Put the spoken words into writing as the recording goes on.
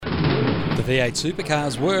The V8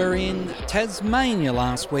 Supercars were in Tasmania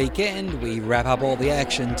last weekend. We wrap up all the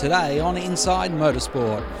action today on Inside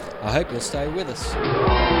Motorsport. I hope you'll stay with us.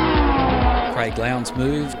 Craig Lowndes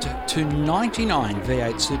moved to 99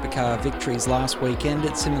 V8 Supercar victories last weekend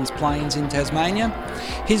at Symmons Plains in Tasmania.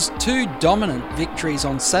 His two dominant victories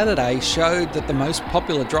on Saturday showed that the most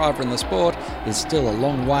popular driver in the sport is still a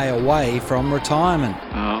long way away from retirement.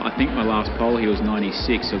 I think my last pole here was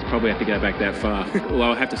 96, so I'll probably have to go back that far.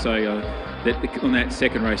 Well, I have to say that on that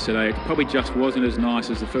second race today, it probably just wasn't as nice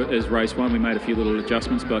as race one. We made a few little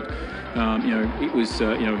adjustments, but it was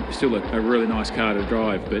still a really nice car to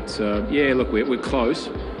drive. But look, we're close.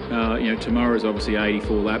 Tomorrow is obviously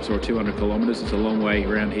 84 laps or 200 kilometres. It's a long way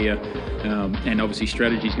around here, and obviously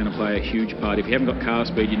strategy is going to play a huge part. If you haven't got car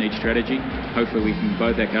speed, you need strategy. Hopefully,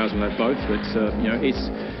 both our cars will have both. But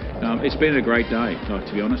it's been a great day,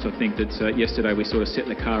 to be honest. I think that yesterday we sort of set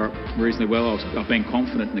the car up reasonably well. I've been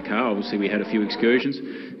confident in the car. Obviously, we had a few excursions,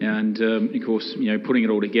 and of course, putting it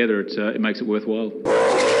all together, it makes it worthwhile.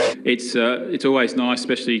 It's always nice,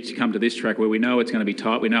 especially to come to this track where we know it's going to be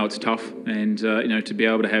tight, we know it's tough, and to be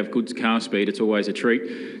able to have good car speed, it's always a treat.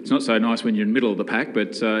 It's not so nice when you're in the middle of the pack,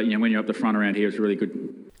 but when you're up the front around here, it's really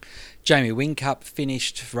good. Jamie Whincup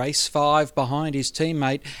finished race 5 behind his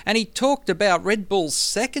teammate, and he talked about Red Bull's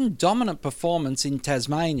second dominant performance in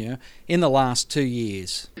Tasmania in the last 2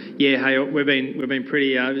 years. Yeah, hey, we've been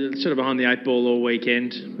pretty sort of behind the 8 ball all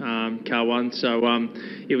weekend, car one. So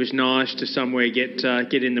it was nice to somewhere get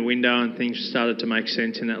in the window, and things started to make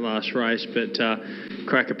sense in that last race. But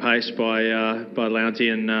cracker pace by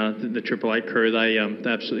Lounsey and the Triple Eight crew, they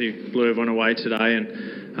absolutely blew everyone away today,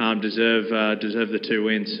 and deserve the 2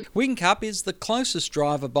 wins. Whincup is the closest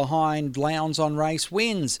driver behind Lowndes on race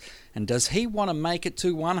wins, and does he want to make it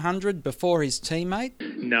to 100 before his teammate?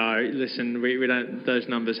 No, listen, we don't. Those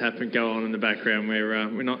numbers go on in the background. We're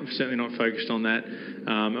certainly not focused on that.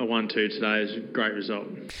 A 1-2 today is a great result.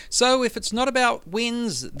 So if it's not about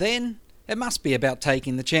wins, then it must be about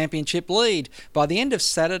taking the championship lead. By the end of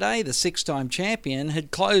Saturday, the 6-time champion had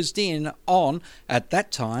closed in on, at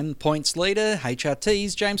that time, points leader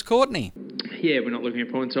HRT's James Courtney. Yeah, we're not looking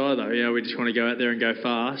at points either. We just want to go out there and go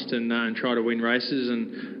fast and try to win races.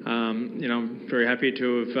 And I'm very happy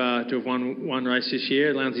to have won one race this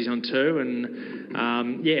year. Lounsey's on 2, and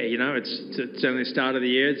it's only the start of the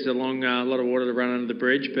year. It's a lot of water to run under the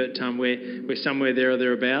bridge, but we're somewhere there or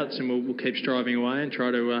thereabouts, and we'll keep striving away and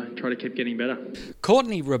try to keep getting better.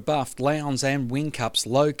 Courtney rebuffed Lowndes and Whincup's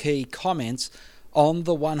low-key comments on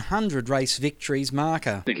the 100 race victories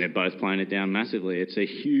marker. I think they're both playing it down massively. It's a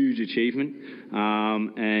huge achievement,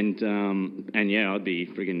 and I'd be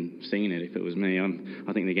frigging singing it if it was me. I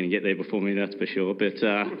think they're going to get there before me, that's for sure. But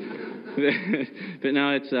but no,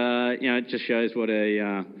 it's it just shows what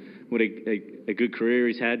a good career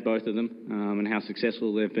he's had, both of them, and how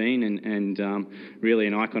successful they've been, and really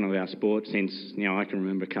an icon of our sport since I can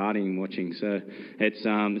remember karting and watching. So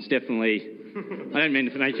it's definitely. I don't mean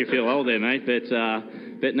to make you feel old there, mate, but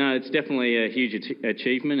no, it's definitely a huge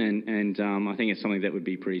achievement, and I think it's something that would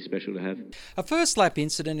be pretty special to have. A first lap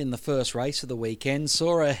incident in the first race of the weekend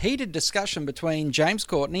saw a heated discussion between James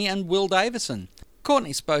Courtney and Will Davison.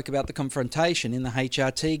 Courtney spoke about the confrontation in the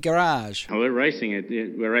HRT garage. We're racing it.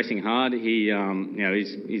 We're racing hard. He's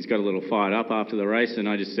got a little fired up after the race, and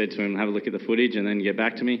I just said to him, have a look at the footage and then get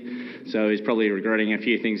back to me. So he's probably regretting a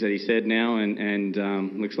few things that he said now, and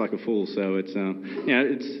looks like a fool. So it's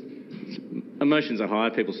emotions are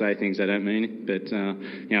high. People say things they don't mean, but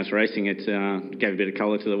it's racing. It gave a bit of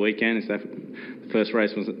colour to the weekend. The first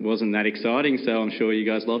race wasn't that exciting, so I'm sure you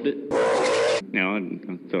guys loved it.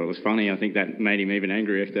 I thought it was funny. I think that made him even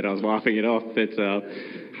angrier that I was laughing it off. But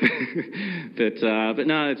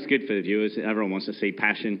no, it's good for the viewers. Everyone wants to see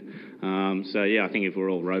passion. I think if we're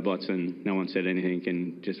all robots and no one said anything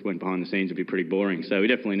and just went behind the scenes, it'd be pretty boring. So we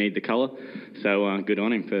definitely need the colour. So good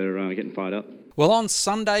on him for getting fired up. Well, on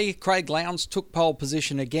Sunday, Craig Lowndes took pole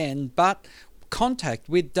position again, but contact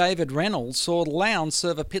with David Reynolds saw Lowndes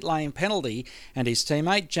serve a pit lane penalty, and his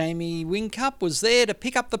teammate Jamie Whincup was there to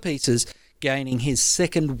pick up the pieces, gaining his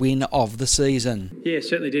second win of the season. Yeah,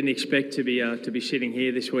 certainly didn't expect to be sitting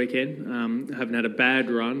here this weekend. Haven't had a bad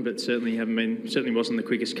run, but certainly wasn't the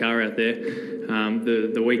quickest car out there.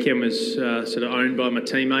 The weekend was sort of owned by my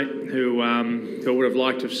teammate, who I would have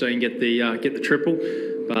liked to have seen get the triple,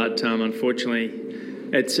 but unfortunately.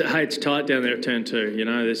 It's tight down there at turn 2.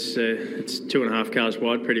 It's 2.5 cars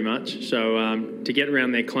wide pretty much. So to get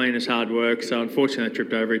around there clean is hard work. So unfortunately, they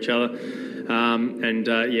tripped over each other.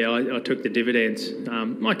 I took the dividends.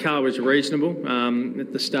 My car was reasonable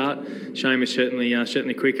at the start. Shane was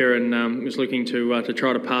certainly quicker and was looking to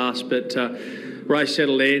try to pass, but Race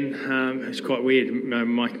settled in. It's quite weird.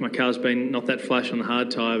 My car's been not that flash on the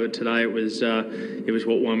hard tyre, but today it was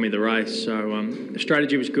what won me the race. So the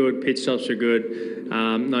strategy was good. Pit stops were good.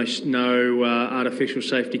 No artificial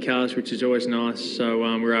safety cars, which is always nice. So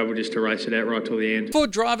we were able just to race it out right till the end.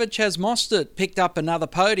 Ford driver Chaz Mostert picked up another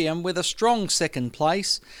podium with a strong second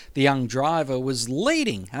place. The young driver was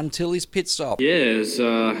leading until his pit stop. Yeah, it's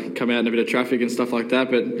come out in a bit of traffic and stuff like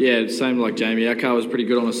that. But yeah, same like Jamie. Our car was pretty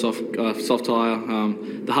good on a soft tyre.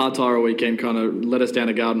 The hard tyre all weekend kind of led us down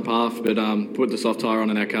a garden path, but put the soft tyre on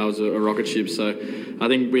and our car was a rocket ship. So I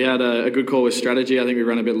think we had a good call with strategy. I think we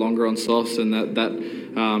ran a bit longer on softs and that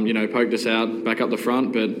poked us out back up the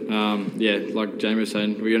front. But like Jamie was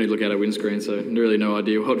saying, we only look at our windscreen, so really no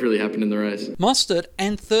idea what really happened in the race. Mostert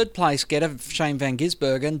and third place getter Shane Van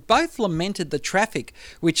Gisbergen both lamented the traffic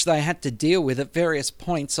which they had to deal with at various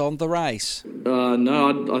points on the race.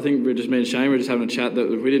 No, I think me and Shane were just having a chat that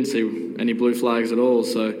we didn't see any blue flags at all.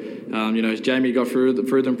 So, Jamie got through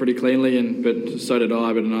them pretty cleanly, but so did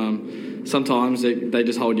I. But sometimes they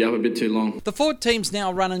just hold you up a bit too long. The Ford teams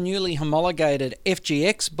now run a newly homologated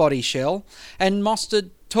FGX body shell, and Mostert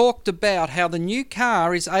talked about how the new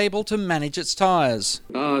car is able to manage its tyres.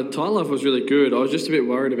 Tyre life was really good. I was just a bit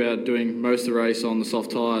worried about doing most of the race on the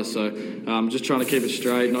soft tyres, so just trying to keep it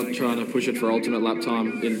straight, not trying to push it for ultimate lap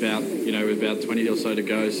time in with about 20 or so to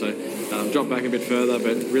go. So dropped back a bit further,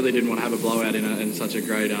 but really didn't want to have a blowout in such a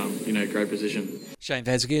great position. Shane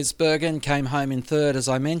Van Gisbergen came home in third, as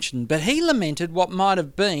I mentioned, but he lamented what might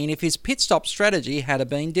have been if his pit stop strategy had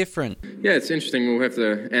been different. Yeah, it's interesting. We'll have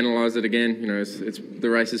to analyse it again. It's the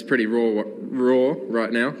race is pretty raw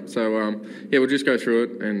right now, so we'll just go through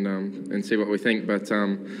it and see what we think. But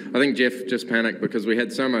I think Jeff just panicked because we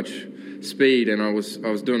had so much speed, and I was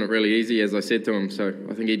doing it really easy, as I said to him. So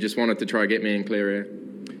I think he just wanted to try to get me in clear air.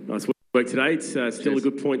 Nice work today. It's still a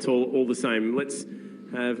good point all the same. Let's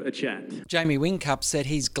have a chat. Jamie Whincup said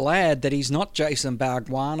he's glad that he's not Jason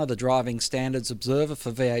Bargwanna, the driving standards observer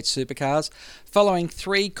for V8 Supercars, following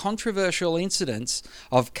 3 controversial incidents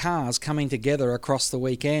of cars coming together across the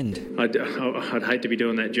weekend. I'd hate to be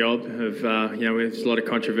doing that job. There's a lot of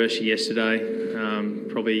controversy yesterday,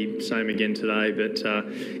 probably same again today, but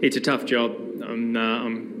it's a tough job.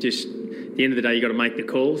 I'm just, at the end of the day, you've got to make the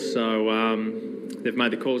calls, so they've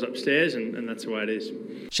made the calls upstairs, and that's the way it is.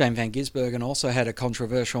 Shane Van Gisbergen also had a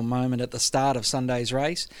controversial moment at the start of Sunday's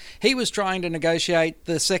race. He was trying to negotiate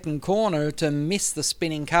the second corner to miss the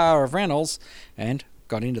spinning car of Reynolds and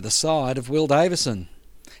got into the side of Will Davison.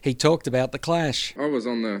 He talked about the clash. I was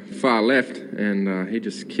on the far left, and he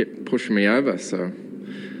just kept pushing me over, so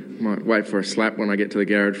might wait for a slap when I get to the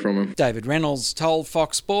garage from him. David Reynolds told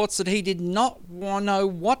Fox Sports that he did not know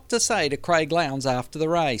what to say to Craig Lowndes after the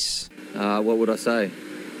race. What would I say?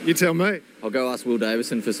 You tell me. I'll go ask Will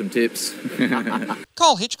Davison for some tips.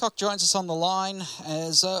 Cole Hitchcock joins us on the line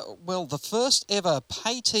as, the first ever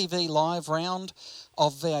pay TV live round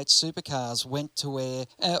of V8 Supercars went to air.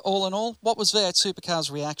 All in all, what was V8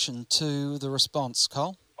 Supercars' reaction to the response,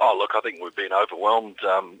 Cole? Oh, look, I think we've been overwhelmed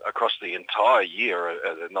across the entire year,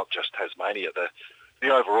 not just Tasmania. The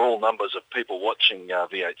overall numbers of people watching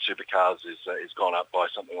V8 Supercars is gone up by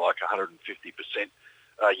something like 150%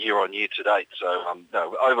 year on year to date. So,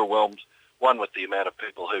 overwhelmed, one, with the amount of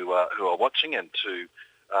people who are watching, and two,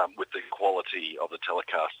 with the quality of the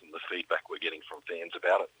telecast and the feedback we're getting from fans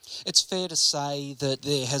about it. It's fair to say that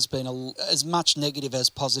there has been as much negative as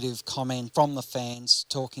positive comment from the fans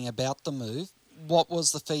talking about the move. What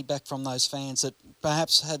was the feedback from those fans that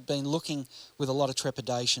perhaps had been looking with a lot of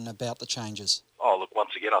trepidation about the changes? Oh, look,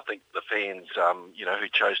 once again, I think the fans, who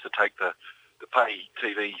chose to take the pay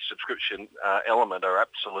TV subscription element are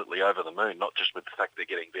absolutely over the moon, not just with the fact they're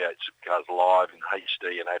getting V8 Supercars live in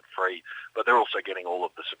HD and ad-free, but they're also getting all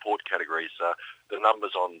of the support categories. The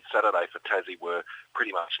numbers on Saturday for Tassie were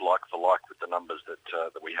pretty much like for like with the numbers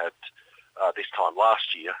that we had this time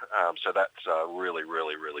last year, so that's really,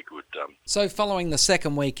 really, really good. So following the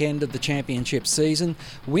second weekend of the championship season,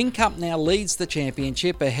 Whincup now leads the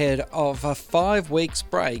championship ahead of a 5 weeks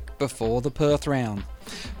break before the Perth round.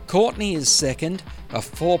 Courtney is second.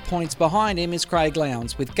 4 points behind him is Craig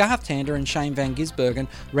Lowndes, with Garth Tander and Shane Van Gisbergen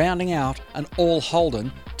rounding out an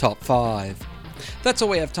all-Holden top 5. That's all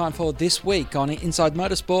we have time for this week on Inside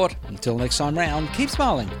Motorsport. Until next time round, keep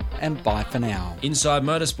smiling and bye for now. Inside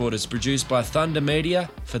Motorsport is produced by Thunder Media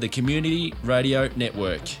for the Community Radio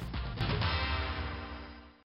Network.